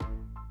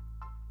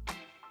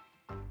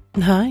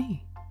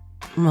Hi,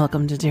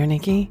 welcome to Dear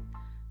Nikki.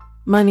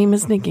 My name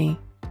is Nikki,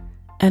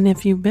 and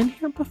if you've been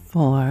here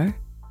before,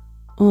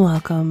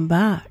 welcome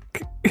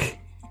back.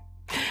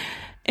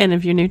 And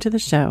if you're new to the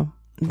show,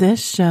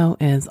 this show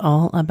is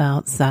all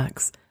about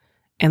sex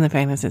and the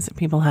fantasies that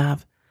people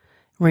have,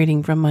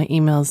 reading from my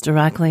emails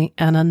directly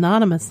and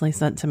anonymously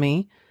sent to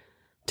me.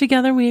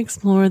 Together we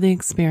explore the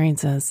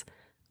experiences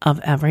of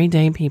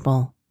everyday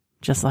people,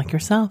 just like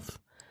yourself.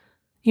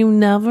 You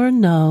never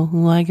know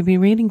who I could be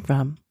reading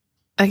from.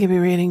 I could be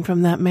reading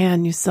from that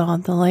man you saw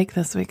at the lake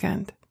this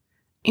weekend.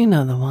 You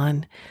know the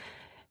one.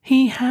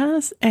 He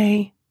has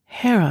a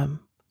harem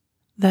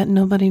that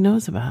nobody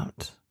knows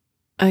about.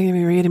 I could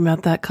be reading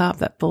about that cop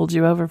that pulled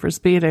you over for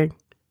speeding.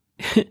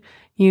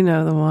 You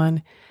know the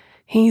one.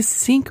 He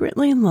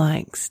secretly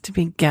likes to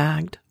be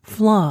gagged,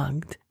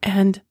 flogged,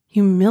 and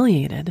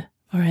humiliated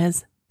for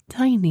his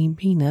tiny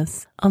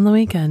penis on the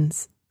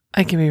weekends.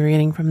 I could be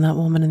reading from that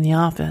woman in the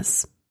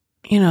office.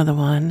 You know the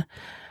one.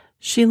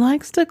 She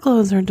likes to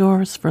close her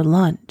doors for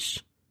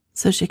lunch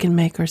so she can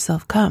make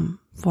herself come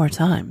 4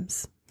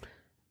 times.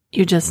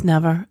 You just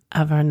never,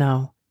 ever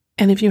know.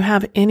 And if you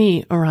have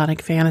any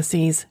erotic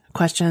fantasies,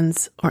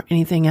 questions, or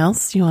anything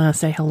else you want to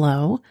say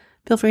hello,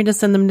 feel free to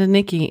send them to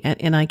Nikki at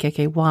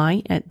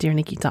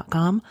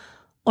nikky@dearnikki.com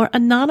or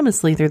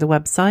anonymously through the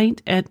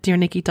website at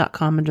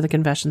dearnikki.com under the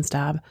confessions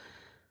tab.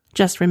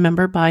 Just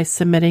remember, by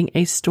submitting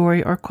a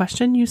story or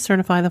question, you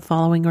certify the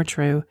following are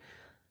true.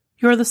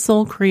 You're the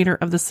sole creator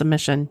of the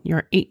submission.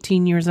 You're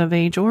 18 years of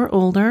age or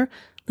older,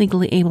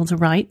 legally able to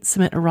write,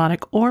 submit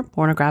erotic or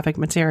pornographic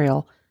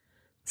material.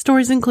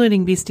 Stories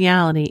including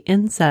bestiality,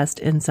 incest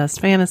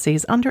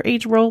fantasies,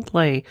 underage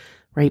roleplay,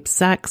 rape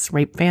sex,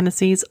 rape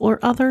fantasies, or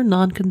other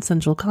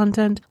non-consensual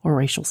content or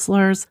racial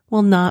slurs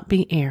will not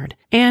be aired,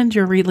 and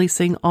you're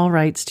releasing all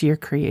rights to your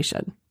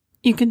creation.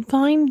 You can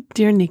find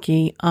Dear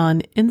Nikki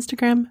on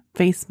Instagram,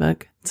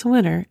 Facebook,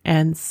 Twitter,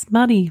 and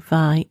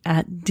Spotify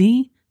at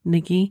dnikky,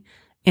 Nikky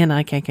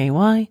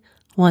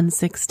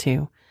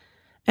 162.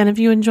 And if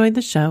you enjoyed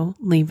the show,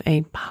 leave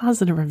a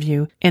positive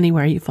review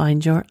anywhere you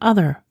find your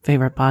other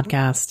favorite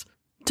podcast.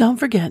 Don't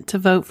forget to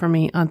vote for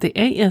me on the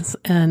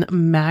ASN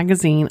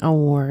Magazine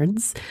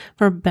Awards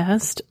for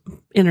Best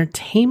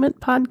Entertainment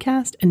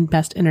Podcast and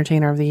Best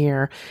Entertainer of the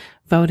Year.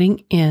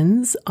 Voting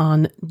ends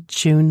on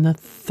June the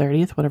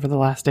 30th, whatever the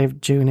last day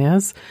of June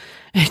is,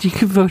 and you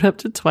can vote up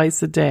to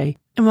twice a day.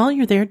 And while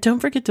you're there, don't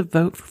forget to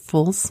vote for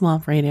Full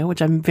Swamp Radio,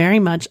 which I'm very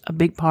much a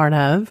big part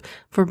of,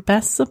 for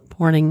Best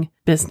Supporting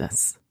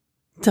Business.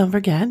 Don't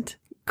forget,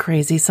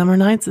 Crazy Summer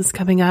Nights is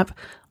coming up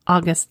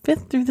August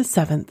 5th through the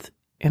 7th,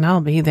 and I'll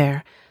be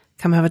there.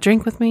 Come have a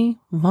drink with me,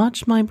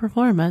 watch my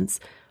performance,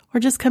 or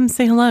just come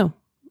say hello.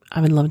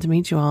 I would love to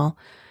meet you all.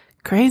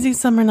 Crazy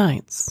Summer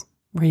Nights,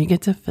 where you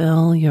get to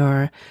fill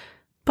your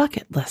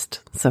bucket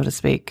list, so to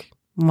speak.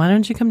 Why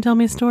don't you come tell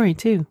me a story,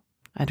 too?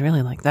 I'd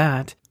really like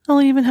that. I'll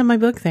even have my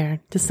book there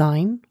to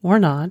sign, or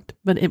not,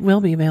 but it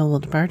will be available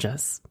to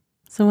purchase.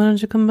 So why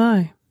don't you come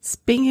by?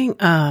 Speaking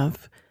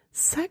of,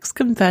 Sex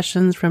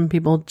Confessions from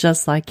People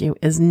Just Like You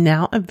is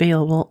now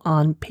available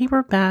on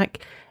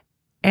paperback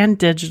and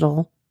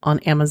digital on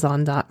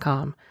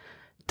Amazon.com.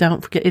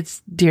 Don't forget,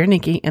 it's Dear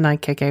Nikki,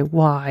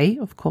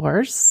 Nikky, of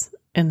course,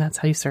 and that's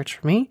how you search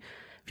for me.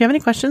 If you have any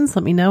questions,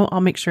 let me know.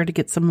 I'll make sure to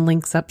get some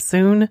links up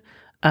soon,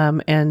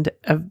 and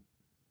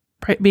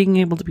being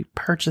able to be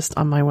purchased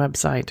on my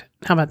website.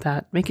 How about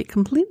that? Make it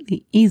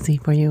completely easy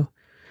for you.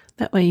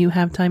 That way you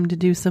have time to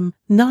do some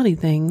naughty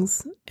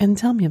things and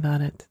tell me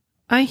about it.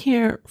 I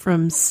hear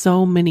from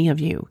so many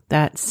of you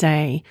that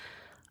say,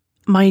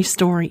 my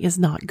story is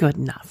not good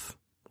enough,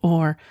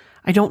 or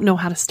I don't know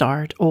how to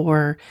start,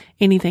 or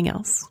anything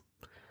else.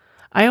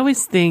 I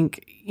always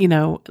think,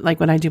 like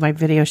when I do my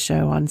video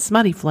show on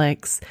Smutty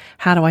Flicks,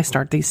 how do I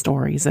start these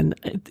stories? And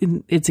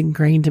it's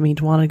ingrained to me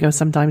to want to go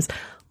sometimes,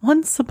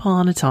 once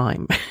upon a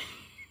time.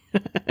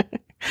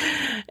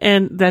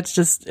 And that's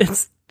just,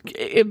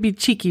 it'd be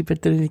cheeky,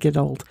 but then it'd get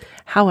old.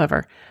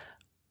 However,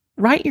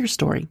 write your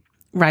story.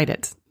 Write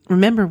it.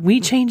 Remember,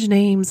 we change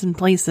names and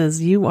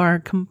places.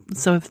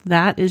 So if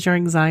that is your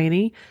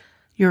anxiety,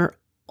 you're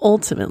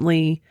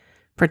ultimately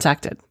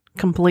protected,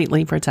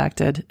 completely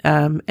protected.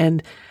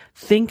 And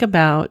think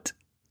about,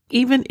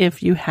 even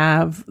if you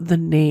have the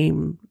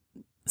name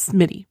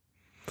Smitty,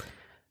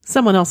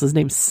 someone else's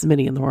name's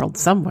Smitty in the world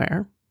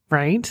somewhere,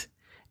 right?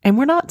 And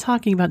we're not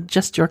talking about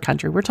just your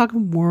country. We're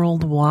talking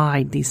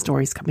worldwide. These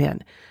stories come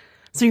in.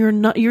 So you're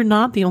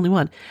not the only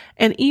one.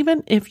 And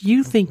even if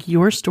you think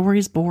your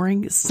story's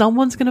boring,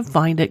 someone's going to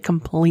find it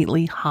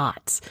completely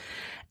hot.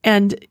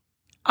 And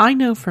I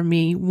know for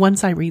me,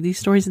 once I read these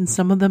stories, and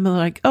some of them are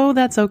like, oh,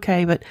 that's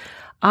okay. But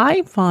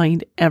I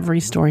find every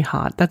story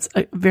hot. That's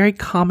a very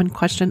common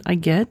question I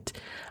get.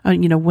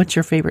 What's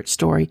your favorite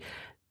story?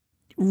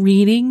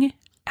 Reading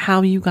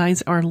how you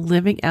guys are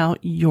living out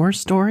your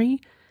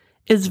story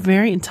is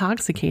very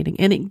intoxicating,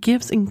 and it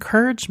gives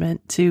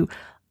encouragement to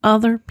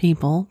other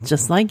people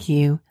just like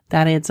you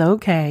that it's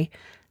okay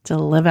to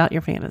live out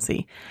your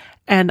fantasy.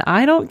 And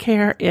I don't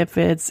care if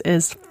it's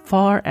as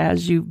far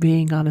as you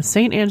being on a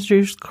St.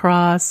 Andrew's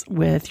cross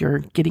with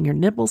getting your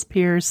nipples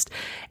pierced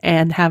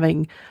and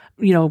having,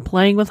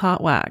 playing with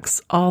hot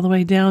wax, all the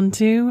way down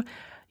to,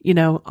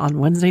 on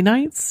Wednesday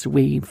nights,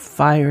 we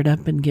fired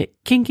up and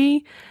get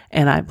kinky,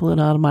 and I put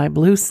on my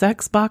blue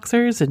sex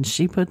boxers and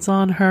she puts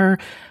on her,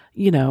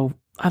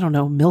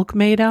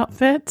 milkmaid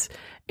outfit,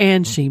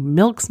 and she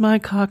milks my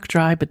cock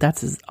dry, but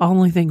that's the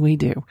only thing we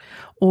do.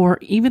 Or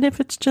even if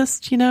it's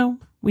just,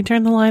 we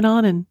turn the light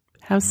on and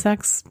have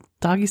sex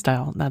doggy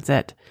style, and that's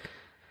it.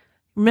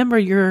 Remember,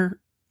 you're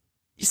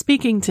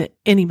speaking to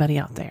anybody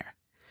out there.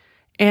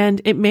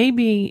 And it may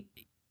be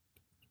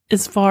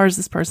as far as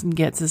this person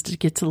gets is to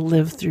get to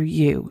live through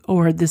you,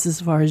 or this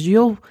is as far as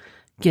you'll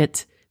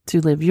get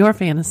to live your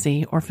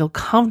fantasy or feel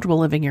comfortable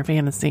living your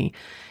fantasy,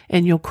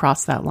 and you'll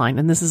cross that line.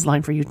 And this is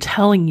line for you,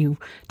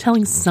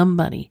 telling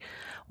somebody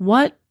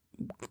what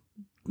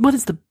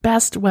is the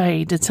best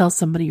way to tell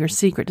somebody your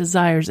secret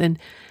desires and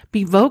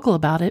be vocal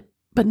about it,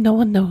 but no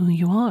one know who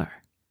you are.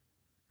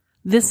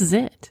 This is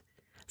it.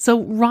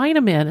 So write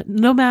them in,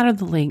 no matter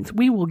the length.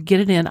 We will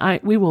get it in.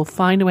 We will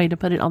find a way to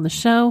put it on the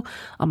show,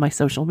 on my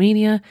social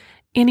media,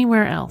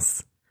 anywhere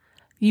else.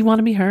 You want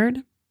to be heard?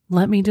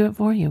 Let me do it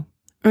for you.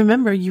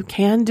 Remember, you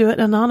can do it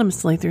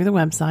anonymously through the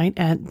website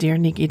at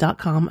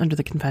dearnikki.com under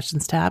the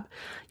Confessions tab.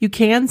 You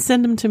can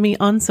send them to me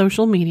on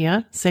social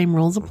media. Same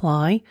rules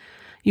apply.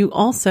 You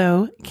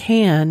also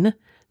can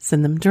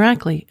send them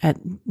directly at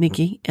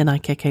Nikki,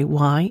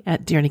 Nikky,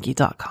 at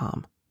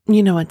dearnikki.com.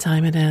 You know what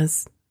time it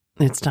is.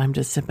 It's time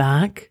to sit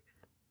back,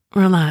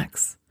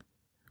 relax.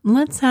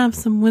 Let's have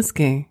some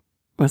whiskey,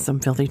 with some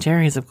filthy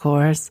cherries, of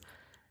course,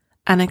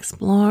 and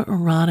explore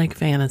erotic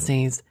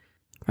fantasies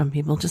from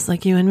people just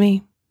like you and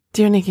me.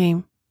 Dear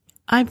Nikki,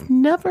 I've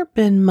never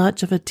been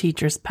much of a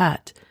teacher's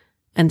pet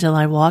until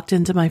I walked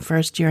into my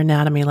first year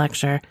anatomy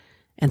lecture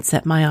and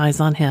set my eyes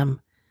on him.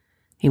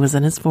 He was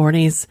in his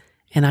 40s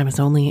and I was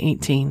only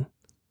 18,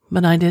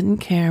 but I didn't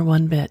care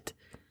one bit.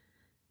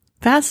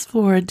 Fast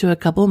forward to a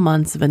couple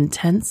months of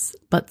intense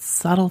but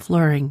subtle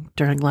flirting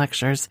during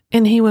lectures,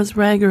 and he was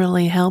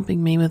regularly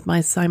helping me with my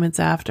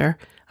assignments after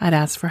I'd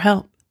asked for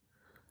help.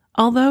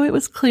 Although it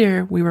was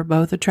clear we were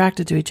both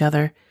attracted to each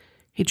other,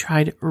 he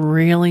tried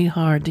really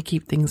hard to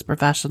keep things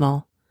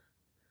professional.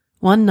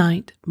 One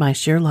night, by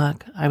sheer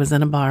luck, I was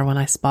in a bar when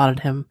I spotted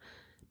him.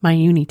 My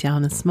uni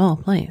town is a small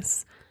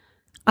place.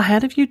 I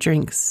had a few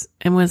drinks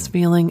and was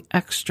feeling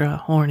extra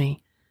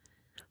horny.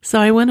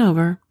 So I went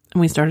over and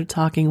we started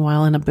talking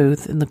while in a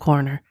booth in the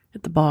corner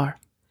at the bar.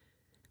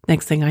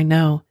 Next thing I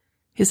know,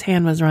 his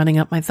hand was running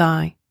up my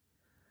thigh.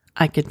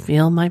 I could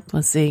feel my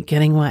pussy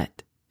getting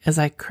wet as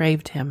I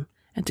craved him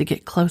and to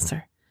get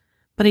closer,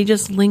 but he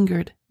just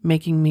lingered,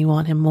 making me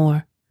want him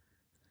more.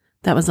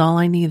 That was all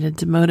I needed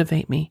to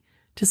motivate me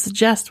to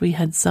suggest we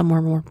head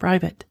somewhere more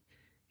private,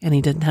 and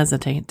he didn't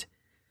hesitate.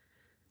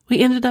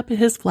 We ended up at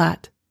his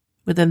flat.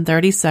 Within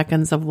 30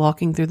 seconds of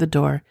walking through the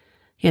door,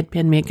 he had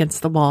pinned me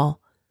against the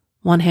wall,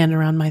 one hand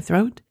around my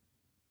throat,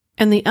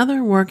 and the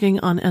other working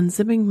on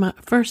unzipping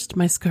first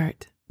my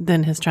skirt,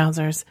 then his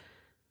trousers.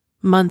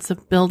 Months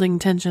of building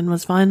tension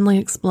was finally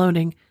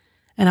exploding,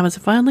 and I was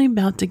finally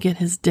about to get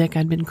his dick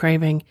I'd been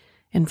craving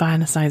and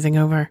fantasizing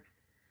over.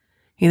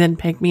 He then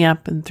picked me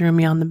up and threw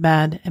me on the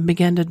bed and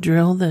began to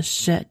drill the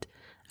shit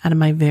out of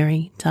my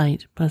very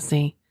tight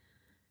pussy.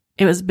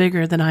 It was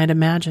bigger than I had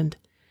imagined,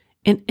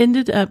 and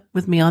ended up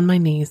with me on my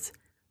knees,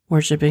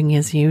 worshipping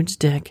his huge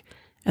dick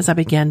as I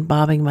began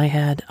bobbing my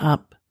head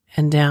up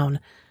and down,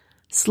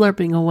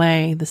 slurping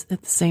away at the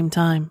same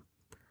time.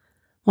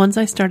 Once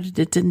I started,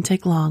 it didn't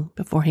take long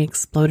before he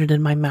exploded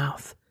in my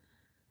mouth.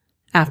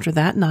 After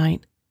that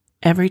night,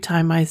 every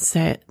time I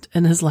sat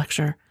in his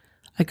lecture,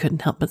 I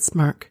couldn't help but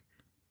smirk.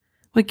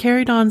 We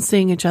carried on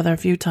seeing each other a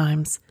few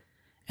times,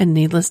 and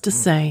needless to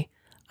say,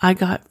 I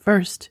got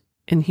first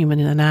in human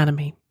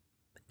anatomy.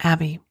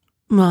 Abby.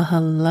 Well,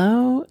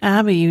 hello,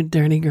 Abby, you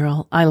dirty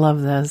girl. I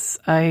love this.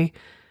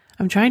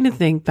 I'm trying to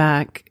think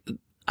back.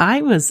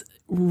 I was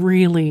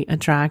really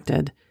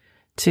attracted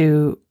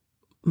to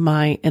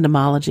my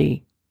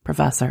entomology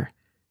professor.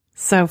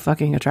 So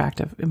fucking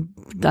attractive. I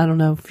don't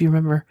know if you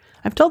remember.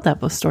 I've told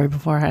that story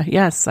before.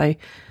 Yes,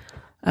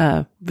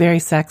 very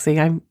sexy.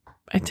 I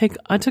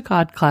took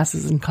odd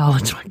classes in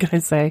college. What could I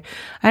say?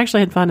 I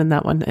actually had fun in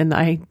that one, and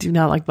I do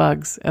not like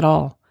bugs at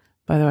all,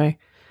 by the way.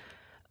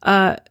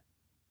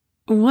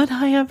 Would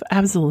I have?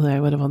 Absolutely, I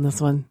would have on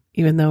this one,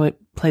 even though it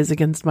plays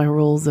against my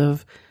rules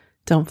of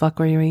don't fuck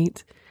where you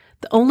eat.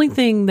 The only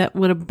thing that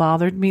would have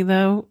bothered me,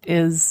 though,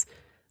 is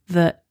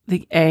the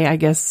A, I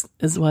guess,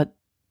 is what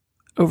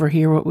over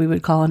here, what we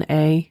would call an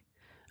A,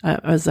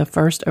 as a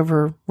first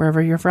over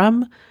wherever you're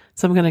from.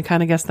 So I'm going to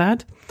kind of guess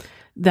that.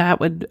 That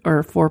would,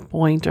 or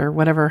 4-point or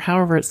whatever,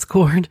 however it's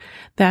scored,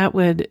 that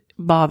would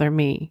bother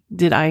me.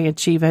 Did I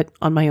achieve it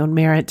on my own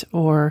merit,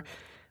 or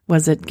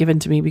was it given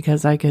to me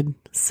because I could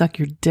suck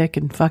your dick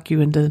and fuck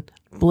you into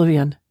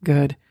oblivion?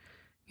 Good.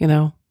 You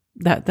know,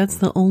 that's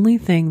the only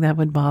thing that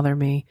would bother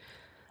me.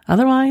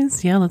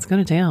 Otherwise, yeah, let's go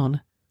to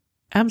town.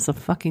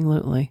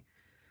 Abso-fucking-lutely.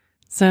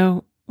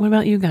 So what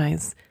about you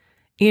guys?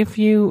 If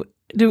you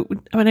do,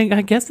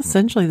 I guess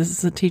essentially this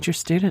is a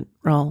teacher-student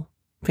role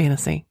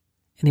fantasy.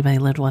 Anybody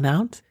lived one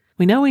out?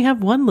 We know we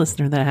have one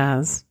listener that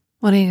has.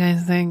 What do you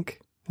guys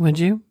think? Would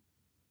you?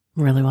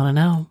 Really want to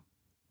know.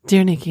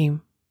 Dear Nikki,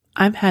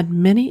 I've had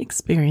many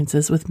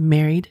experiences with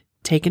married,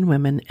 taken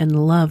women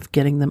and love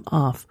getting them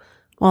off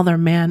while their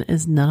man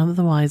is none of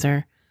the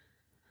wiser.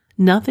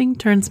 Nothing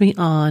turns me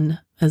on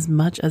as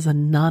much as a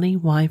naughty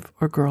wife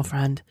or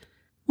girlfriend.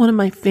 One of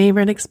my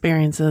favorite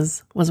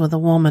experiences was with a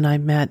woman I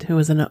met who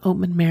was in an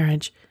open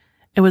marriage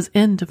and was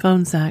into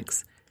phone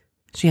sex.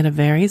 She had a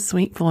very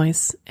sweet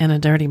voice and a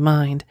dirty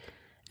mind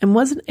and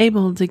wasn't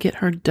able to get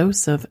her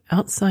dose of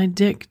outside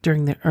dick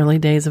during the early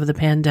days of the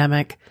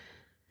pandemic.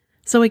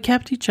 So we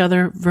kept each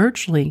other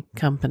virtually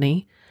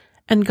company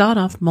and got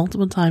off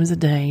multiple times a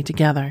day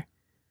together.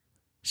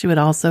 She would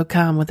also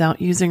come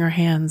without using her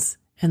hands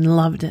and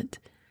loved it.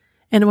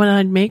 And when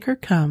I'd make her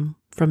come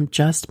from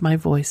just my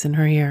voice in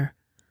her ear.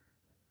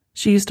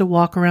 She used to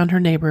walk around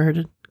her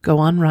neighborhood, go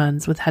on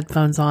runs with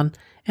headphones on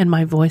and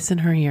my voice in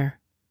her ear.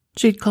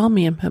 She'd call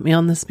me and put me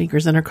on the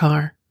speakers in her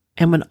car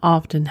and would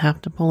often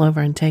have to pull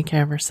over and take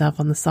care of herself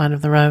on the side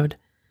of the road.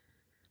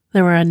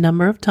 There were a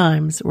number of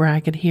times where I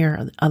could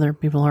hear other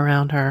people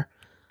around her,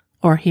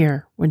 or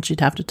hear when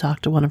she'd have to talk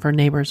to one of her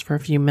neighbors for a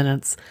few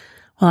minutes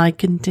while I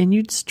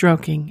continued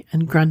stroking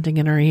and grunting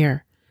in her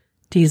ear,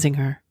 teasing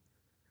her.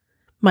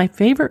 My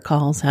favorite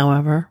calls,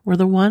 however, were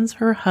the ones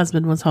her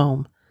husband was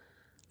home.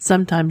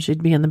 Sometimes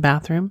she'd be in the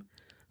bathroom.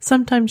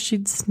 Sometimes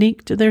she'd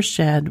sneak to their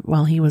shed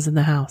while he was in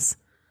the house.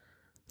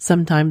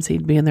 Sometimes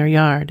he'd be in their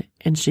yard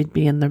and she'd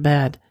be in their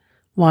bed,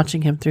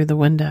 watching him through the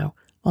window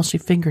while she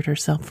fingered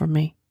herself from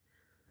me.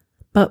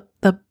 But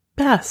the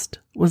best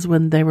was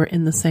when they were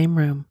in the same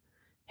room,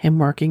 him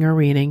working or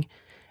reading,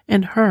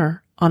 and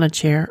her on a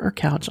chair or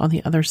couch on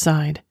the other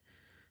side,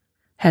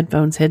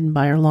 headphones hidden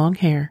by her long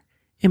hair,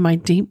 and my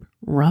deep,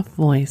 rough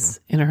voice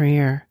in her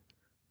ear.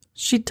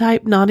 She'd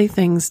type naughty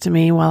things to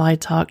me while I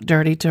talked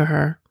dirty to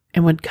her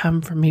and would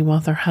come for me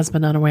with her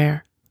husband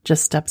unaware,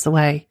 just steps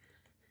away.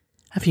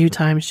 A few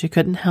times she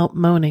couldn't help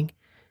moaning,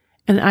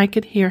 and I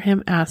could hear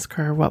him ask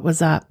her what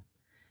was up,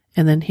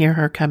 and then hear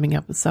her coming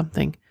up with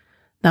something,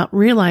 not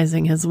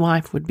realizing his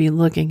wife would be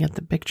looking at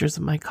the pictures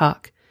of my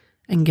cock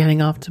and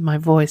getting off to my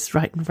voice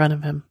right in front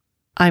of him.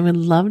 I would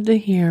love to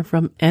hear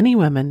from any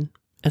women,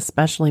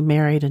 especially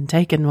married and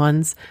taken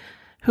ones,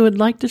 who would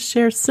like to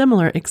share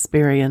similar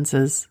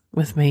experiences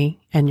with me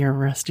and your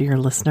rest of your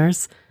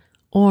listeners,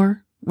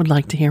 or would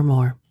like to hear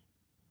more.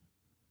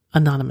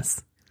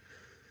 Anonymous.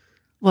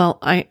 Well,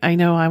 I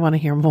know I want to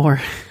hear more.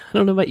 I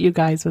don't know about you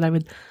guys, but I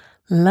would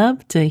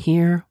love to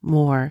hear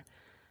more.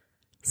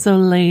 So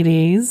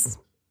ladies,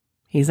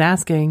 he's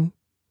asking,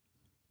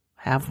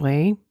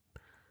 halfway.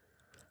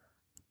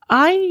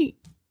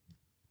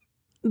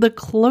 The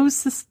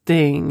closest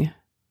thing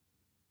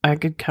I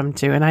could come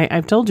to, and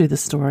I've told you the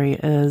story,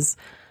 is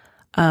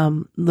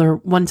the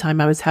one time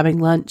I was having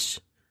lunch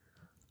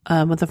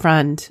with a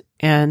friend,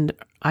 and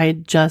I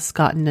had just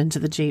gotten into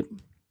the Jeep,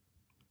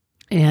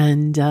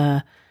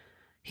 and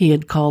he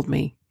had called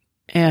me,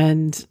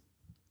 and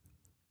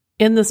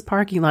in this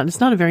parking lot,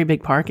 it's not a very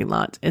big parking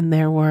lot, and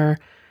there were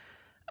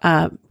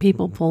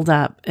people pulled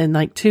up, and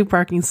like 2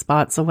 parking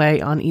spots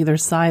away on either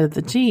side of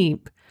the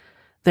Jeep,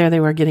 there they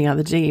were getting out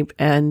of the Jeep,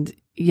 and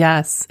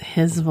yes,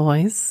 his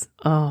voice,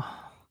 oh,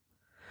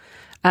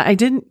 I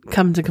didn't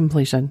come to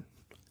completion.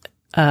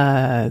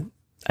 I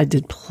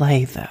did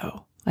play,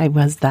 though. I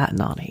was that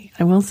naughty.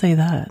 I will say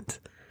that.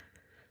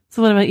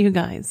 So what about you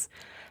guys?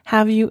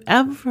 Have you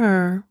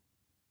ever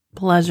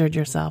pleasured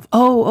yourself?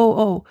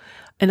 Oh.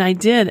 And I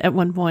did at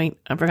one point,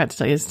 I forgot to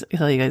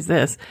tell you guys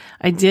this.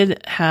 I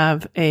did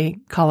have a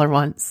caller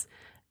once,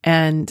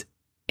 and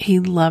he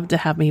loved to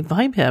have me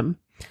vibe him.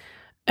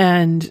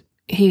 And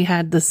he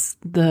had the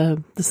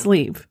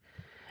sleeve.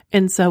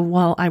 And so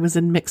while I was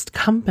in mixed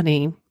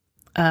company,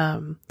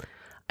 I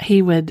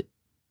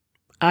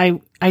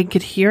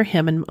could hear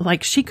him, and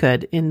like she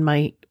could, in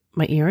my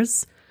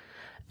ears,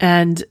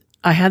 and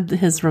I had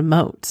his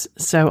remote.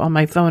 So on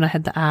my phone, I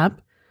had the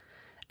app,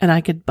 and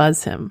I could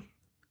buzz him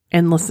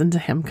and listen to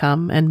him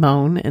come and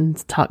moan and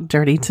talk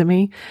dirty to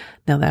me.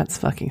 Now that's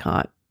fucking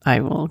hot. I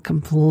will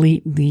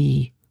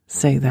completely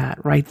say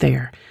that right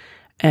there.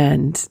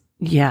 And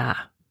yeah.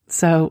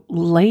 So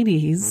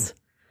ladies,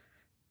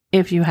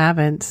 if you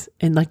haven't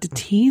and like to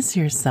tease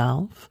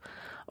yourself,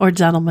 or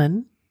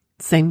gentlemen,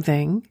 same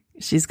thing.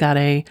 She's got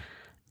a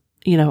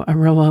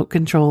remote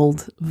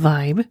controlled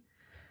vibe,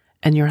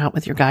 and you're out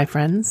with your guy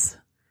friends,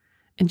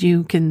 and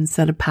you can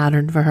set a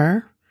pattern for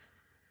her.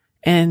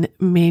 And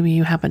maybe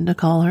you happen to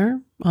call her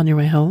on your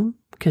way home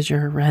because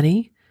you're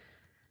ready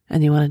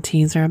and you want to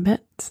tease her a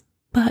bit.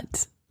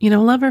 But,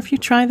 lover, if you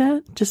try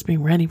that, just be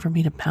ready for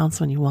me to pounce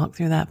when you walk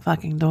through that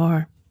fucking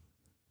door.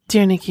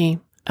 Dear Nikki,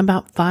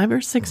 about 5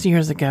 or 6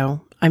 years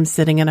ago, I'm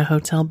sitting in a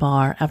hotel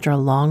bar after a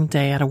long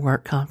day at a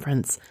work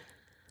conference.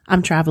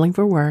 I'm traveling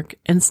for work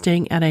and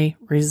staying at a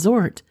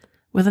resort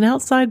with an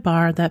outside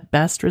bar that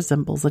best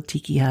resembles a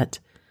tiki hut.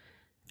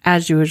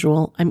 As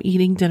usual, I'm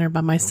eating dinner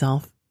by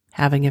myself,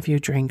 having a few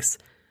drinks,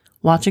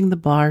 watching the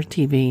bar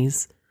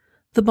TVs.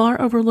 The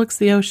bar overlooks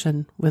the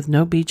ocean with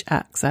no beach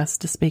access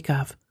to speak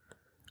of.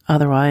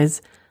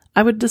 Otherwise,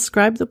 I would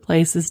describe the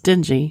place as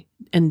dingy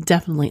and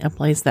definitely a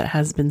place that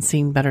has been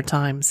seen better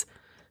times.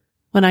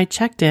 When I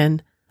checked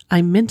in,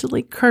 I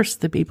mentally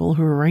cursed the people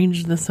who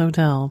arranged this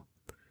hotel.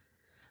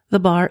 The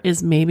bar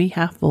is maybe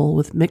half full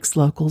with mixed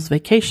locals,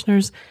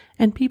 vacationers,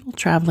 and people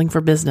traveling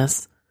for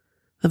business.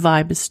 The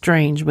vibe is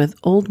strange with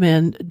old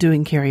men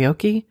doing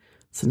karaoke,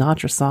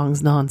 Sinatra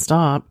songs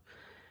nonstop.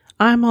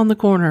 I'm on the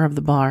corner of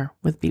the bar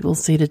with people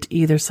seated to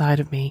either side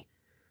of me.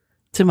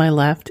 To my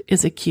left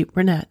is a cute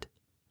brunette.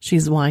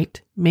 She's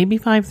white, maybe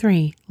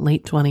 5'3",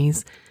 late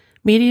 20s,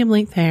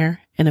 medium-length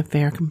hair, and a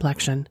fair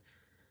complexion.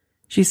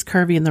 She's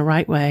curvy in the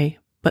right way,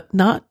 but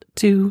not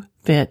too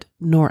fit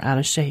nor out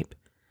of shape.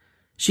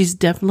 She's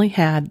definitely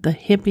had the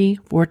hippie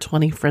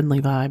 420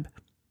 friendly vibe.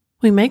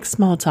 We make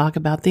small talk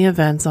about the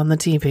events on the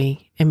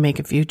TV and make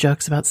a few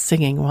jokes about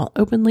singing while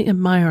openly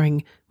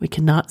admiring we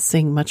cannot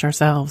sing much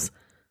ourselves.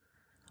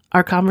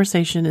 Our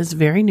conversation is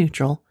very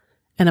neutral,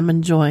 and I'm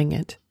enjoying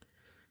it.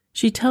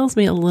 She tells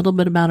me a little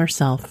bit about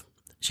herself.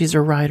 She's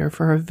a writer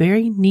for a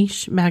very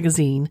niche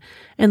magazine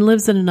and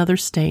lives in another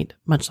state,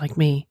 much like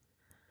me.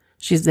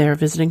 She's there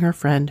visiting her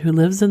friend who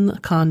lives in the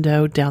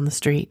condo down the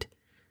street.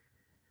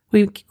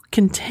 We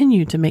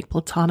continue to make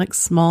platonic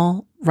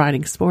small,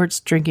 riding sports,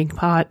 drinking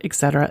pot,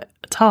 etc.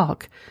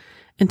 talk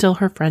until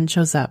her friend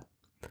shows up.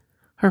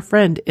 Her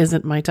friend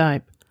isn't my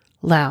type.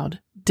 Loud,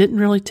 didn't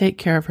really take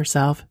care of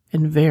herself,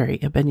 and very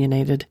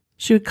opinionated.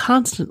 She would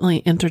constantly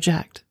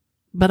interject,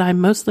 but I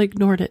mostly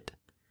ignored it.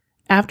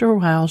 After a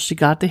while, she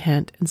got the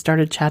hint and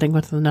started chatting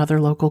with another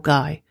local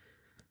guy.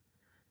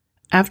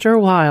 After a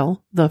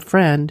while, the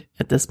friend,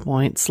 at this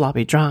point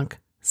sloppy drunk,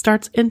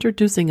 starts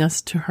introducing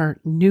us to her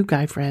new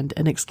guy friend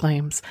and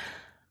exclaims,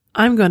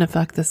 "I'm going to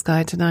fuck this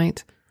guy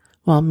tonight,"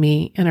 while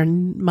me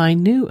and my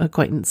new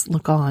acquaintance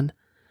look on.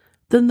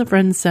 Then the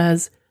friend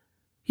says,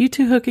 "You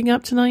two hooking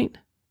up tonight?"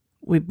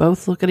 We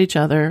both look at each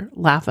other,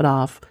 laugh it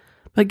off,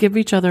 but give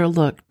each other a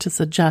look to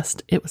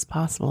suggest it was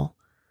possible.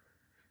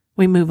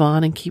 We move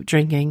on and keep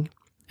drinking.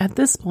 At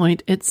this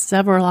point, it's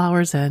several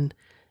hours in,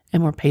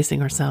 and we're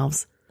pacing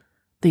ourselves.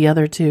 The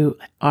other two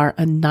are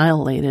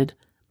annihilated,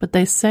 but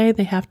they say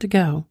they have to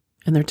go,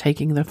 and they're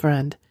taking their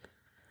friend.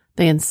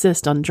 They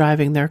insist on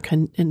driving their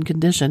in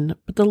condition,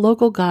 but the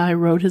local guy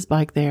rode his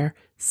bike there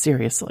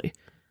seriously.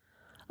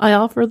 I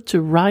offered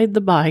to ride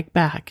the bike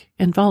back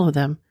and follow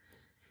them.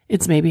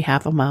 It's maybe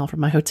half a mile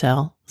from my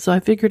hotel, so I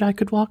figured I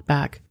could walk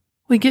back.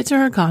 We get to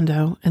her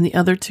condo, and the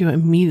other two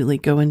immediately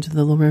go into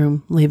the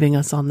room, leaving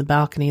us on the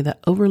balcony that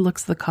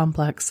overlooks the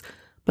complex,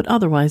 but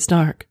otherwise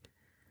dark.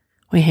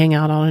 We hang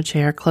out on a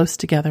chair close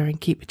together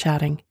and keep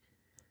chatting.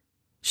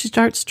 She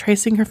starts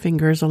tracing her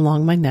fingers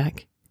along my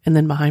neck and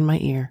then behind my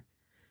ear,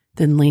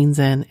 then leans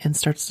in and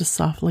starts to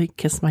softly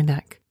kiss my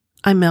neck.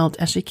 I melt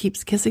as she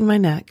keeps kissing my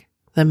neck,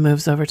 then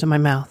moves over to my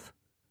mouth.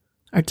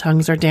 Our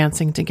tongues are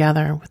dancing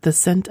together with the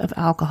scent of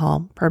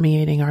alcohol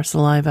permeating our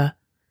saliva.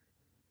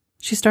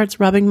 She starts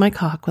rubbing my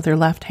cock with her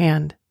left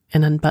hand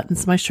and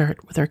unbuttons my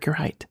shirt with her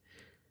right.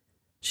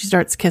 She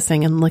starts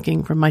kissing and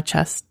licking from my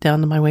chest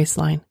down to my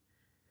waistline.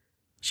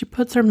 She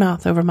puts her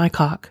mouth over my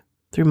cock,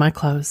 through my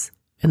clothes,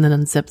 and then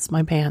unzips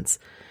my pants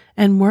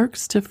and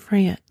works to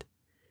free it.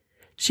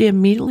 She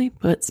immediately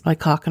puts my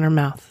cock in her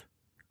mouth,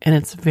 and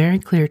it's very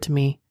clear to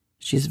me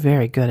she's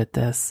very good at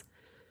this.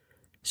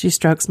 She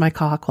strokes my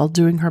cock while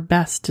doing her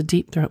best to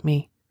deep throat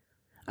me.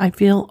 I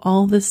feel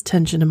all this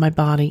tension in my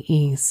body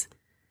ease,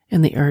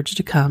 and the urge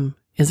to come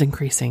is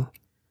increasing.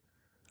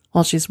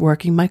 While she's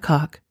working my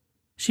cock,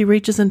 she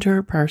reaches into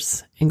her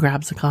purse and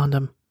grabs a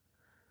condom.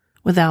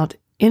 Without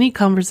any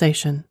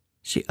conversation,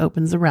 she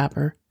opens the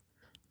wrapper,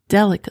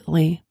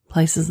 delicately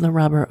places the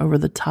rubber over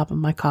the top of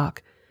my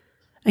cock,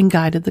 and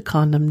guided the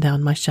condom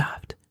down my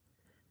shaft.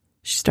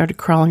 She started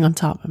crawling on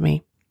top of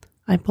me.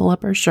 I pull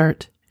up her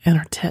shirt, and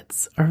her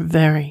tits are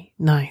very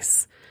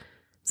nice,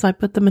 so I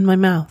put them in my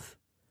mouth.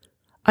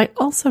 I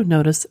also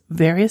notice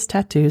various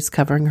tattoos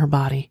covering her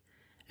body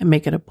and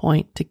make it a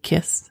point to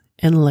kiss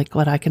and lick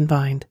what I can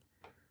find.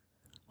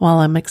 While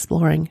I'm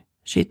exploring,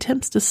 she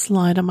attempts to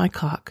slide on my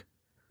cock,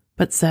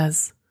 but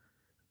says,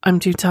 "I'm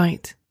too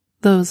tight."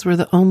 Those were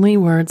the only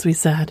words we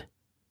said.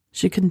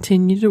 She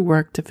continued to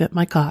work to fit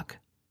my cock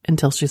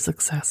until she's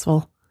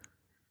successful.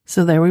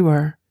 So there we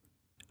were,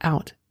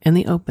 out in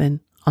the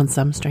open on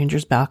some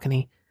stranger's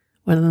balcony,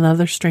 with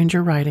another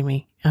stranger riding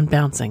me and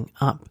bouncing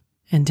up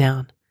and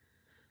down.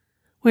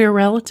 We are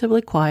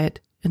relatively quiet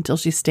until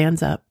she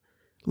stands up,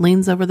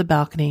 leans over the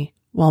balcony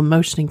while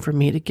motioning for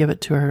me to give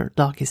it to her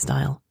doggy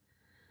style.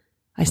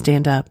 I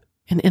stand up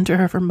and enter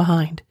her from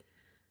behind.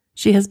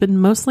 She has been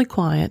mostly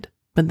quiet,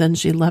 but then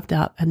she let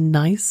out a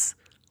nice,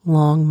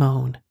 long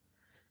moan.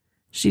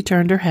 She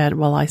turned her head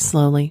while I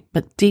slowly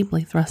but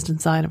deeply thrust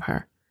inside of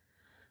her.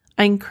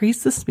 I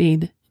increased the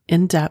speed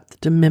in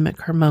depth to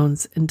mimic her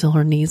moans until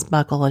her knees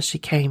buckle as she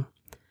came.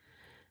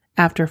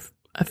 After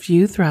a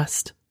few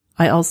thrusts,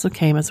 I also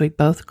came as we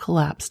both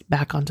collapsed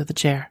back onto the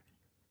chair.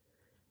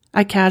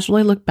 I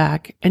casually looked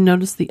back and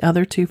noticed the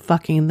other two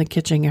fucking in the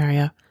kitchen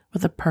area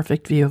with a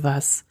perfect view of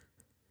us.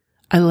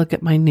 I look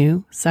at my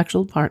new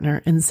sexual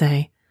partner and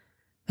say,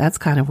 "That's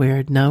kind of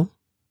weird, no?"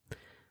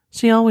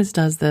 She always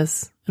does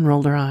this, and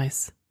rolled her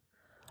eyes.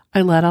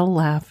 I let out a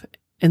laugh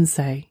and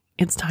say,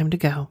 "It's time to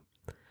go."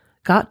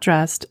 Got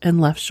dressed and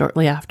left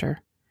shortly after.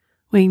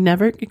 We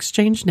never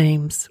exchanged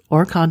names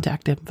or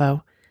contact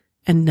info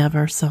and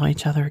never saw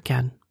each other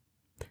again.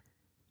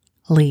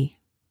 Lee.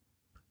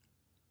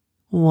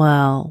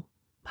 Well,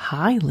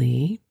 hi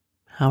Lee.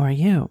 How are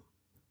you?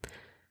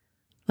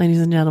 Ladies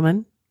and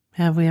gentlemen,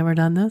 have we ever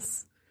done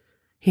this?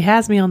 He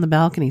has me on the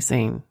balcony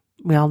scene.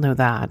 We all know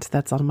that.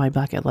 That's on my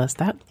bucket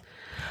list.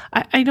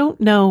 I don't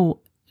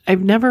know.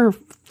 I've never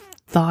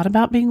thought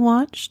about being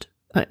watched.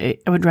 I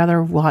would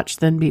rather watch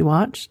than be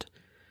watched.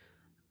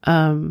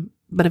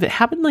 But if it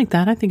happened like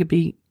that, I think it'd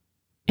be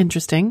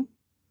interesting.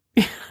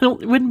 It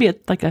wouldn't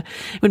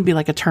be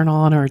like a turn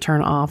on or a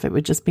turn off. It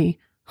would just be,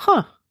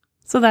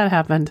 so that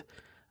happened.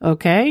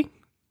 Okay,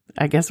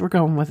 I guess we're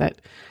going with it.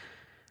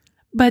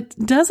 But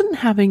doesn't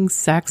having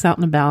sex out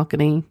in the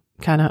balcony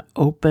kind of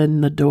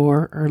open the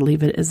door or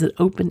leave it as an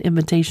open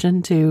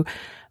invitation to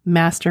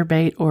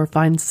masturbate or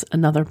find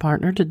another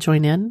partner to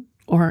join in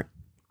or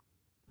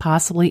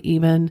possibly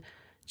even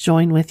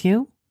join with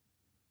you?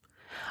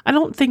 I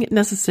don't think it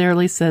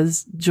necessarily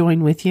says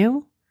join with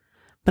you,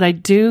 but I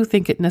do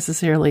think it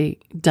necessarily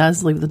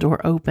does leave the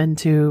door open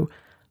to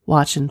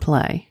watch and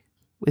play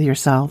with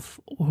yourself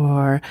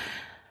or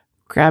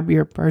grab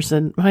your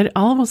person. Right?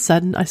 All of a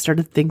sudden, I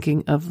started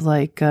thinking of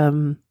like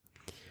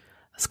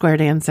square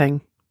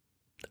dancing.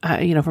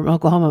 From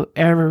Oklahoma,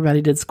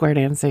 everybody did square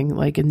dancing,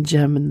 like in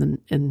gym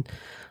and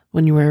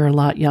when you were a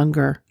lot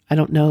younger. I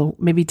don't know,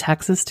 maybe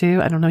Texas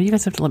too. I don't know. You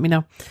guys have to let me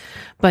know.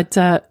 But,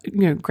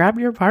 grab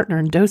your partner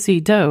and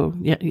do-si-do.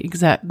 Yeah,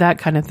 exact, that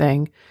kind of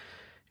thing.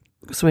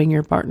 Swing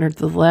your partner to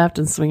the left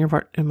and swing your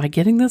partner. Am I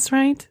getting this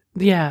right?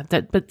 Yeah,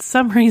 but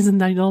some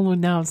reason I don't know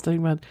now. I was talking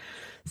about,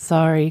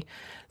 sorry.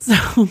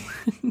 So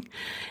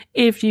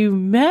if you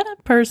met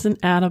a person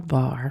at a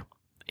bar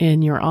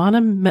and you're on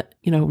a,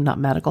 not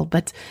medical,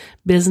 but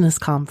business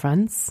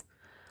conference,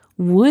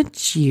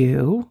 would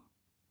you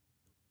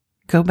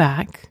go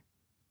back?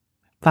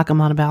 Fuck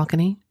them on a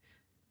balcony?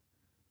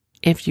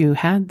 If you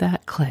had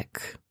that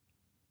click.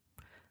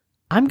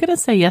 I'm going to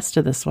say yes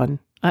to this one.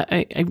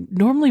 I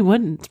normally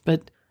wouldn't,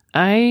 but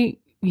I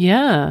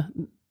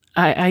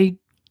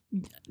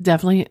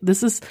definitely,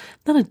 this is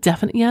not a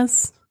definite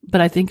yes, but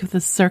I think if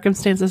the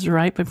circumstances are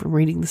right, but from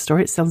reading the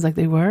story, it sounds like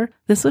they were,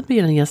 this would be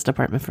in a yes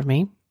department for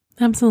me.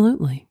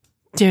 Absolutely.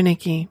 Dear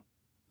Nikki,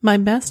 my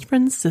best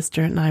friend's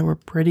sister and I were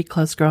pretty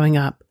close growing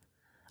up.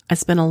 I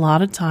spent a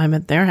lot of time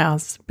at their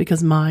house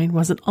because mine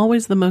wasn't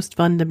always the most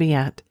fun to be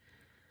at.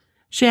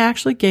 She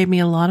actually gave me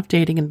a lot of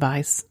dating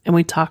advice, and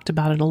we talked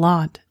about it a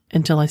lot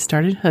until I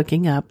started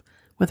hooking up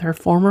with her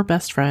former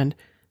best friend,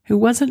 who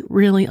wasn't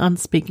really on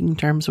speaking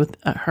terms with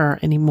her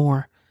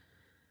anymore.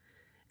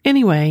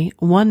 Anyway,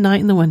 one night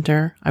in the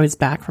winter, I was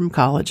back from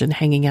college and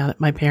hanging out at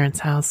my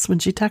parents' house when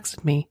she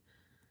texted me.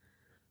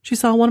 She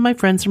saw one of my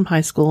friends from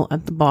high school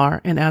at the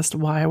bar and asked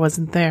why I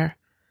wasn't there.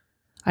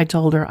 I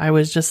told her I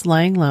was just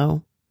laying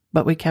low,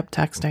 but we kept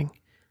texting.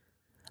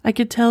 I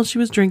could tell she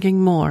was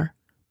drinking more,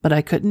 but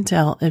I couldn't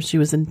tell if she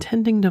was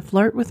intending to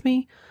flirt with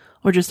me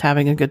or just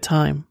having a good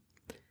time.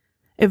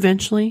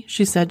 Eventually,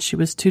 she said she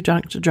was too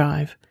drunk to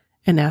drive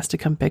and asked to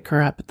come pick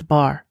her up at the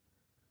bar.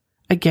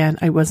 Again,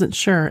 I wasn't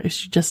sure if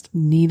she just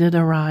needed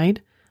a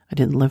ride, I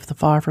didn't live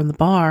far from the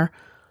bar,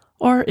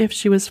 or if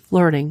she was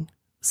flirting,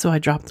 so I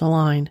dropped the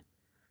line.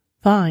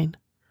 Fine,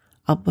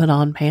 I'll put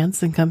on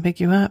pants and come pick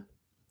you up.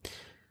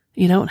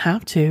 You don't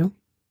have to.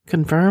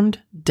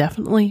 Confirmed,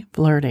 definitely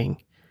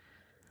flirting.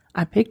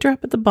 I picked her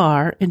up at the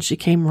bar and she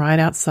came right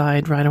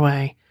outside right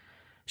away.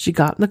 She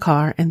got in the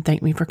car and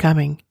thanked me for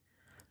coming.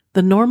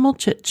 The normal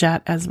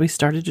chit-chat as we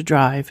started to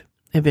drive.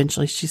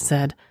 Eventually she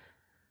said,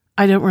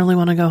 "I don't really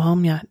want to go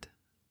home yet.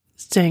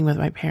 Staying with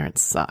my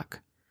parents suck."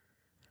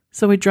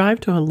 So we drive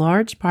to a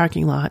large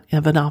parking lot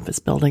of an office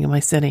building in my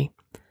city.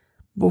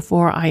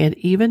 Before I had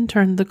even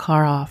turned the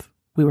car off,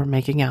 we were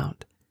making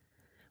out.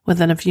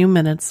 Within a few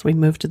minutes, we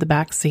moved to the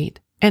back seat,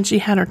 and she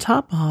had her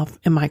top off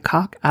and my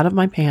cock out of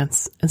my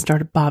pants and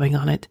started bobbing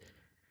on it.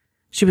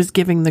 She was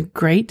giving the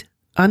great,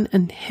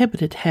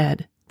 uninhibited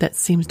head that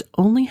seems to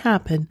only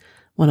happen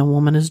when a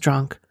woman is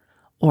drunk,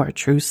 or a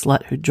true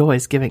slut who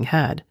enjoys giving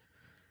head.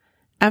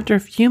 After a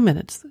few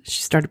minutes,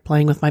 she started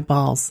playing with my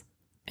balls,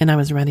 and I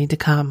was ready to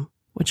come,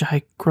 which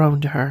I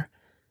groaned to her.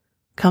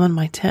 "Come in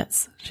my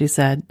tits," she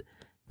said,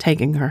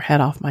 taking her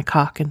head off my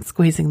cock and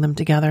squeezing them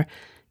together,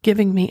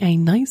 giving me a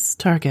nice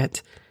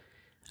target.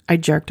 I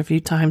jerked a few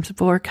times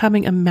before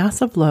coming a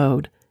massive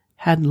load,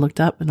 hadn't looked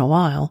up in a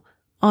while,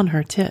 on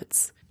her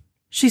tits.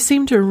 She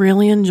seemed to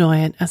really enjoy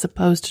it as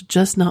opposed to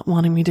just not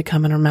wanting me to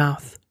come in her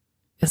mouth.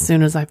 As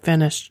soon as I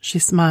finished, she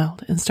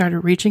smiled and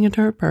started reaching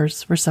into her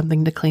purse for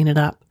something to clean it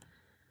up.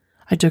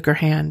 I took her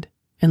hand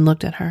and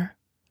looked at her,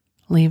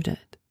 leaved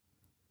it.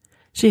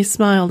 She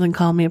smiled and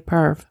called me a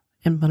perv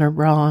and put her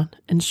bra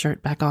and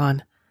shirt back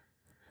on.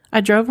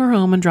 I drove her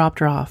home and dropped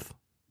her off.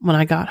 When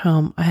I got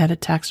home, I had a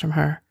text from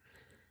her.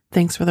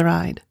 Thanks for the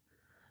ride.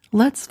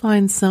 Let's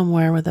find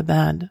somewhere with a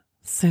bed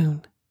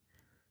soon.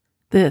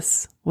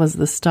 This was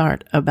the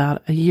start of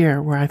about a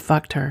year where I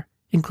fucked her,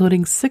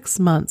 including 6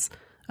 months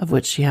of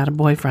which she had a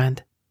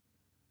boyfriend.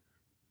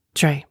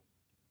 Trey.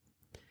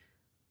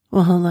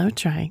 Well, hello,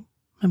 Trey.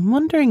 I'm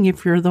wondering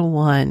if you're the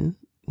one.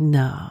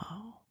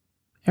 No.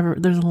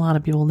 There's a lot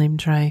of people named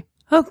Trey.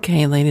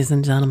 Okay, ladies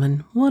and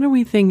gentlemen, what are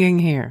we thinking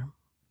here?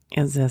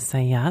 Is this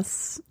a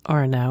yes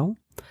or a no?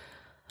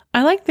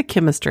 I like the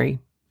chemistry.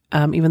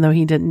 Even though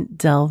he didn't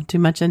delve too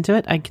much into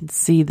it, I could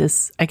see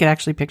this. I could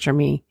actually picture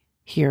me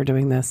here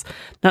doing this.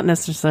 Not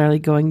necessarily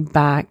going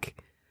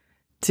back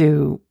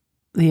to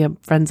the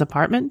friend's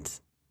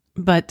apartment,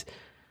 but,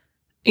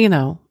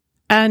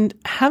 and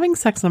having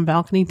sex on a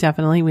balcony,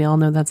 definitely. We all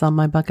know that's on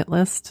my bucket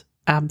list.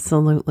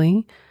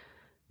 Absolutely.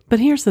 But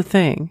here's the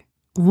thing.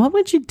 What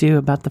would you do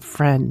about the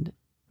friend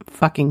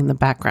fucking in the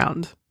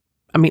background?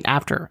 I mean,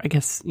 after, I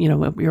guess,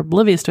 you're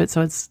oblivious to it,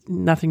 so it's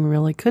nothing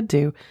really could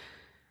do.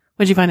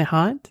 Would you find it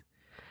hot?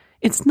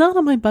 It's not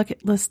on my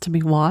bucket list to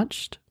be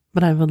watched,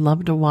 but I would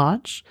love to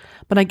watch.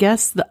 But I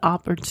guess the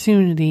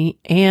opportunity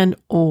and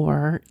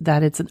or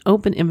that it's an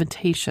open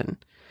invitation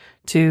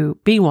to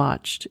be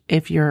watched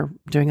if you're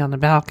doing it on the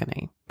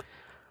balcony.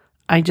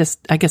 I guess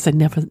I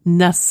never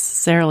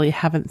necessarily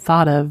haven't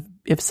thought of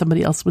if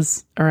somebody else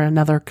was, or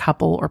another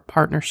couple or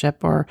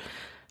partnership or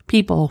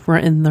people were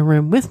in the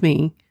room with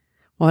me,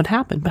 what would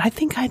happen? But I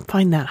think I'd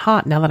find that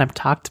hot now that I've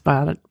talked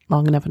about it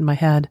long enough in my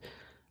head,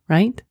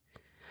 right?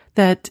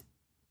 That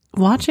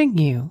watching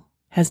you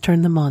has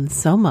turned them on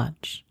so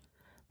much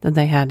that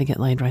they had to get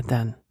laid right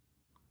then.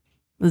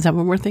 Is that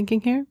what we're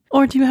thinking here?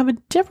 Or do you have a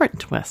different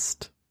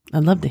twist?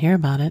 I'd love to hear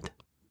about it.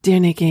 Dear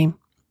Nikki,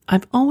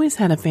 I've always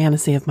had a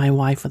fantasy of my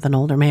wife with an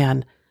older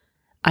man.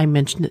 I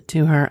mentioned it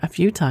to her a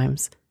few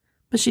times,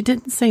 but she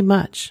didn't say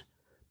much.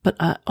 But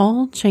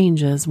all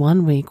changes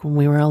one week when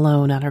we were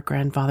alone at her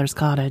grandfather's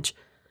cottage.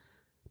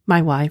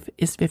 My wife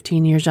is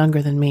 15 years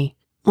younger than me.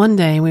 One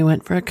day we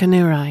went for a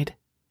canoe ride.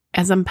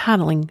 As I'm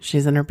paddling,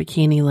 she's in her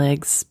bikini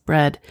legs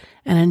spread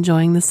and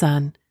enjoying the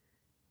sun.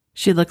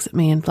 She looks at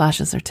me and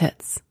flashes her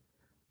tits.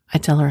 I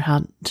tell her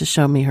how to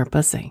show me her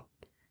pussy.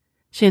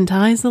 She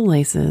unties the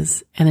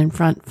laces and in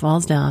front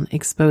falls down,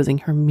 exposing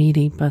her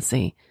meaty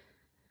pussy.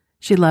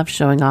 She loves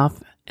showing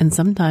off, and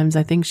sometimes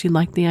I think she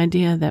liked the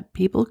idea that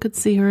people could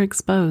see her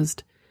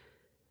exposed.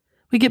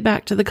 We get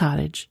back to the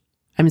cottage.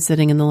 I'm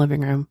sitting in the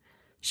living room.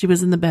 She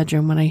was in the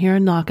bedroom when I hear a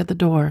knock at the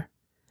door.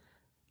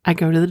 I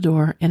go to the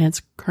door, and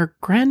it's her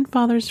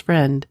grandfather's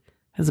friend,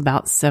 who's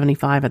about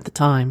 75 at the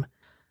time.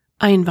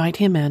 I invite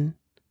him in,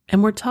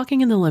 and we're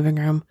talking in the living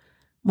room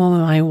when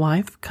my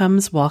wife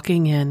comes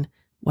walking in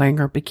wearing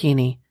her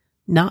bikini,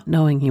 not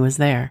knowing he was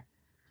there.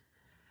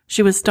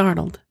 She was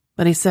startled,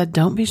 but he said,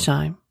 "Don't be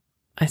shy.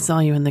 I saw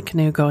you in the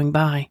canoe going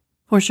by."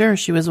 For sure,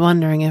 she was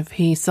wondering if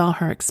he saw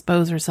her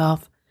expose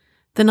herself.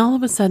 Then all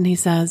of a sudden he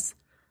says,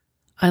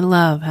 "I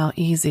love how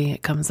easy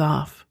it comes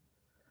off."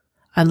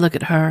 I look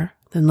at her,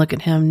 then look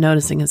at him,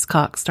 noticing his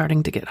cock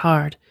starting to get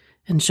hard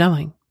and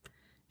showing.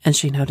 And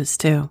she noticed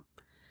too.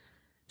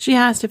 She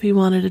asked if he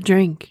wanted a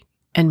drink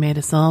and made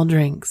us all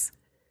drinks.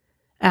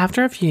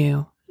 After a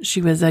few, she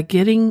was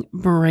getting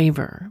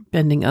braver,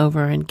 bending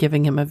over and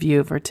giving him a view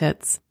of her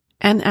tits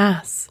and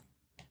ass.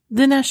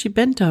 Then as she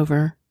bent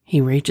over, he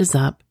reaches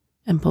up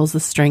and pulls the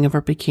string of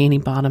her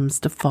bikini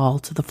bottoms to fall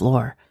to the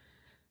floor.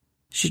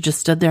 She just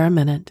stood there a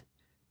minute,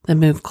 then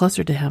moved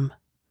closer to him.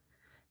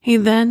 He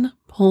then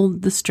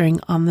pulled the string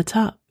on the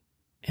top,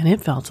 and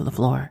it fell to the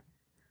floor.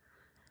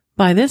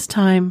 By this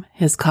time,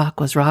 his cock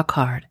was rock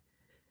hard.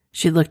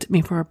 She looked at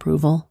me for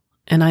approval,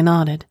 and I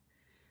nodded.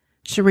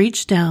 She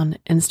reached down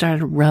and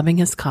started rubbing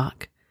his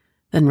cock,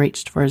 then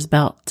reached for his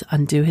belt to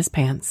undo his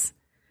pants.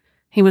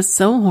 He was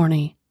so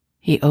horny,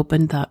 he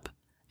opened up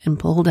and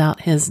pulled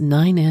out his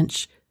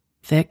 9-inch,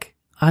 thick,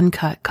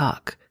 uncut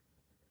cock.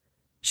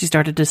 She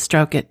started to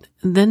stroke it,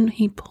 and then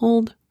he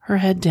pulled her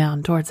head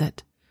down towards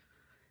it.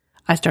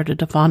 I started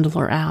to fondle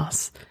her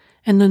ass,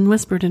 and then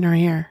whispered in her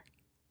ear,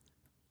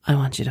 "I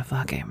want you to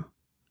fuck him."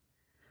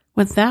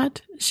 With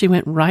that, she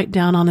went right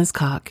down on his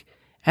cock.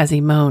 As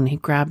he moaned, he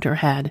grabbed her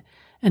head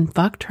and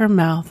fucked her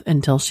mouth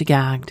until she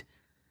gagged.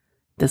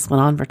 This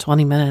went on for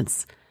 20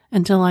 minutes,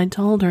 until I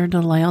told her to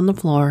lay on the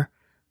floor,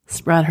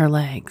 spread her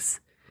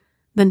legs,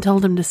 then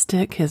told him to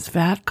stick his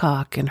fat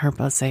cock in her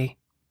pussy.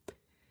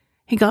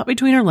 He got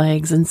between her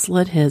legs and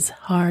slid his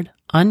hard,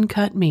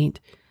 uncut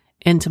meat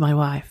into my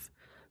wife,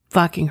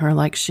 fucking her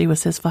like she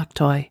was his fuck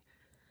toy.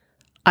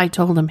 I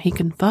told him he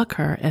can fuck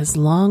her as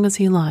long as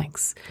he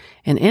likes,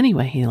 in any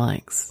way he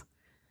likes.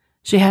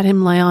 She had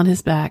him lay on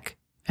his back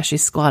as she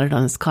squatted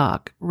on his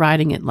cock,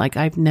 riding it like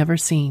I've never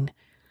seen.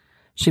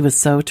 She was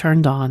so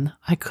turned on,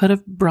 I could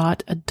have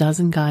brought a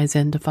dozen guys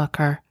in to fuck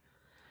her.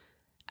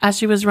 As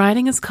she was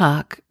riding his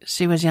cock,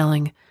 she was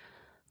yelling,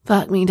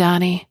 "Fuck me,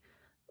 Daddy.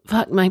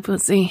 Fuck my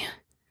pussy."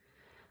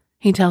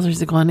 He tells her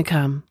he's going to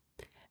come,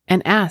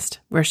 and asked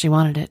where she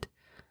wanted it.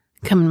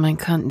 "Come in my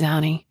cunt,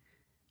 Downy.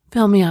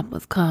 Fill me up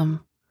with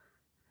cum."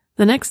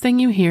 The next thing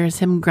you hear is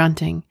him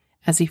grunting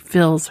as he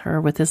fills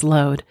her with his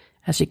load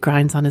as she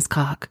grinds on his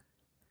cock.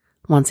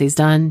 Once he's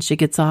done, she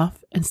gets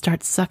off and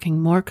starts sucking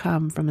more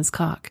cum from his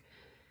cock.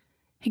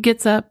 He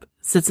gets up,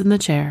 sits in the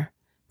chair.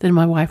 Then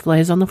my wife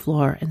lays on the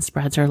floor and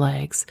spreads her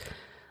legs,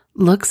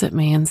 looks at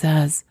me and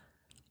says,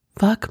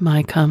 "Fuck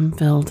my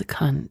cum-filled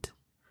cunt."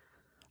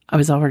 I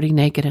was already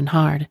naked and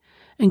hard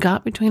and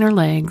got between her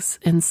legs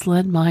and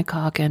slid my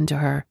cock into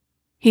her.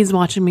 He's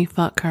watching me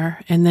fuck her,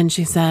 and then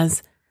she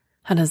says,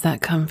 "How does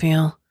that cum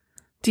feel?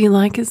 Do you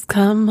like his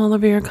cum all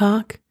over your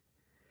cock?"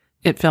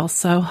 It felt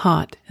so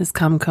hot, his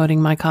cum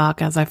coating my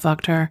cock as I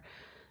fucked her.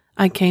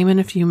 I came in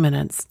a few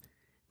minutes.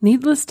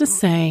 Needless to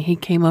say, he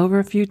came over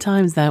a few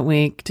times that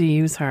week to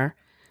use her.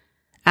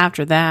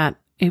 After that,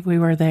 if we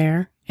were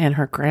there, and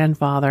her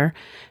grandfather,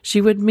 she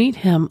would meet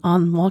him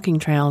on walking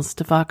trails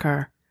to fuck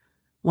her.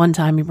 One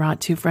time he brought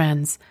 2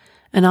 friends,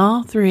 and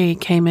all 3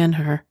 came in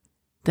her.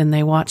 Then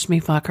they watched me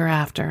fuck her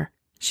after.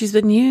 She's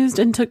been used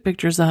and took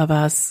pictures of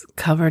us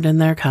covered in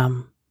their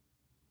cum.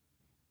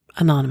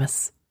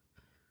 Anonymous.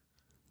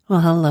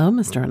 Well, hello,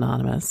 Mr.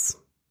 Anonymous.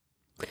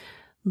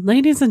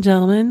 Ladies and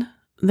gentlemen,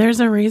 there's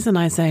a reason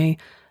I say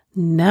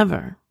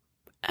never,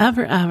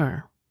 ever,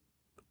 ever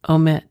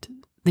omit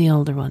the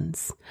older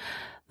ones.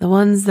 The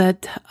ones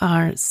that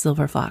are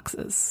silver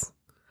foxes.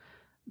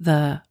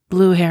 The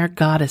blue-haired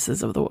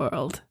goddesses of the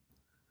world.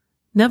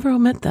 Never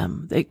omit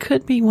them. They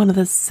could be one of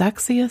the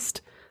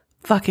sexiest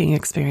fucking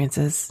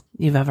experiences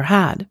you've ever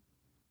had.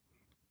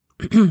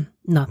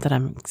 Not that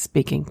I'm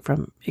speaking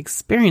from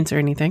experience or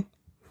anything.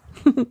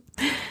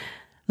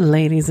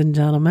 Ladies and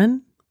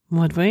gentlemen,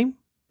 would we?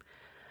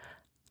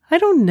 I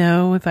don't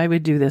know if I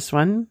would do this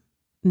one.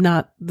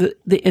 Not the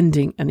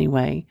ending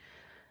anyway.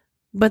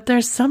 But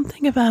there's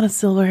something about a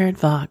silver-haired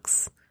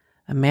fox,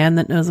 a man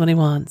that knows what he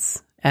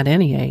wants at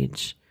any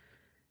age,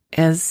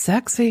 as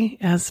sexy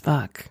as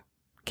fuck.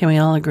 Can we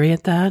all agree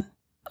at that?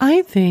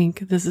 I think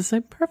this is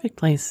a perfect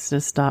place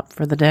to stop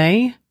for the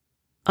day.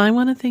 I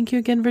want to thank you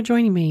again for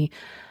joining me.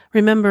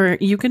 Remember,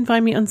 you can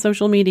find me on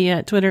social media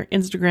at Twitter,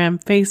 Instagram,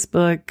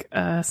 Facebook,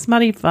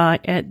 Spotify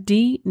at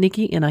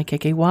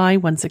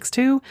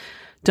DNikki162.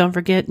 Don't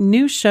forget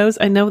new shows.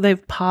 I know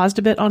they've paused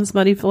a bit on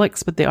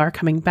Smuttyflix, but they are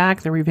coming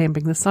back. They're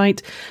revamping the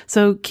site.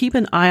 So keep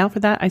an eye out for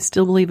that. I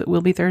still believe it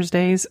will be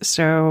Thursdays.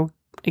 So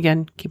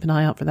again, keep an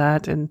eye out for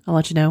that and I'll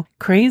let you know.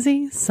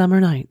 Crazy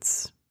Summer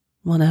Nights.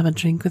 Want to have a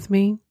drink with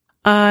me?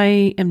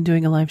 I am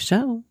doing a live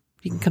show.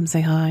 You can come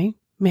say hi.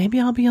 Maybe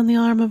I'll be on the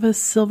arm of a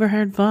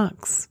silver-haired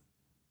fox.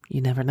 You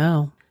never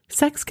know.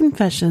 Sex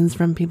confessions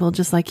from people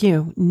just like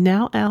you.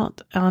 Now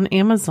out on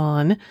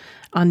Amazon,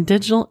 on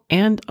digital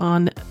and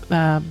on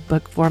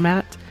book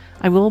format.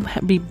 I will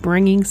be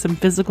bringing some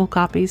physical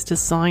copies to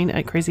sign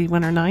at Crazy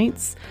Winter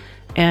Nights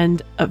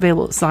and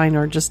available to sign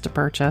or just to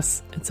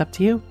purchase. It's up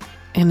to you.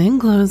 And in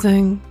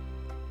closing,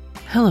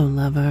 hello,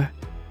 lover.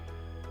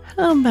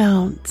 How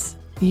about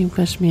you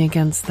push me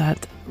against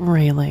that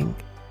railing?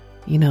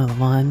 You know the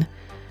one.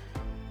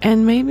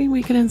 And maybe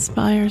we could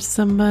inspire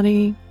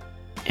somebody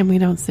and we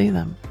don't see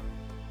them.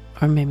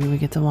 Or maybe we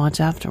get to watch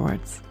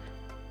afterwards.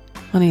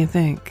 What do you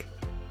think?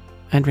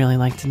 I'd really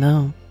like to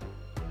know.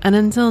 And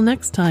until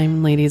next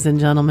time, ladies and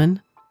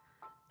gentlemen,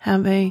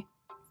 have a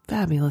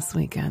fabulous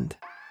weekend.